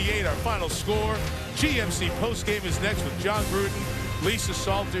 45-28, our final score. GMC postgame is next with John Gruden, Lisa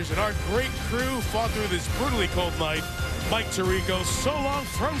Salters, and our great crew fought through this brutally cold night. Mike Tirico, so long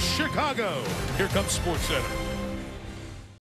from Chicago. Here comes SportsCenter.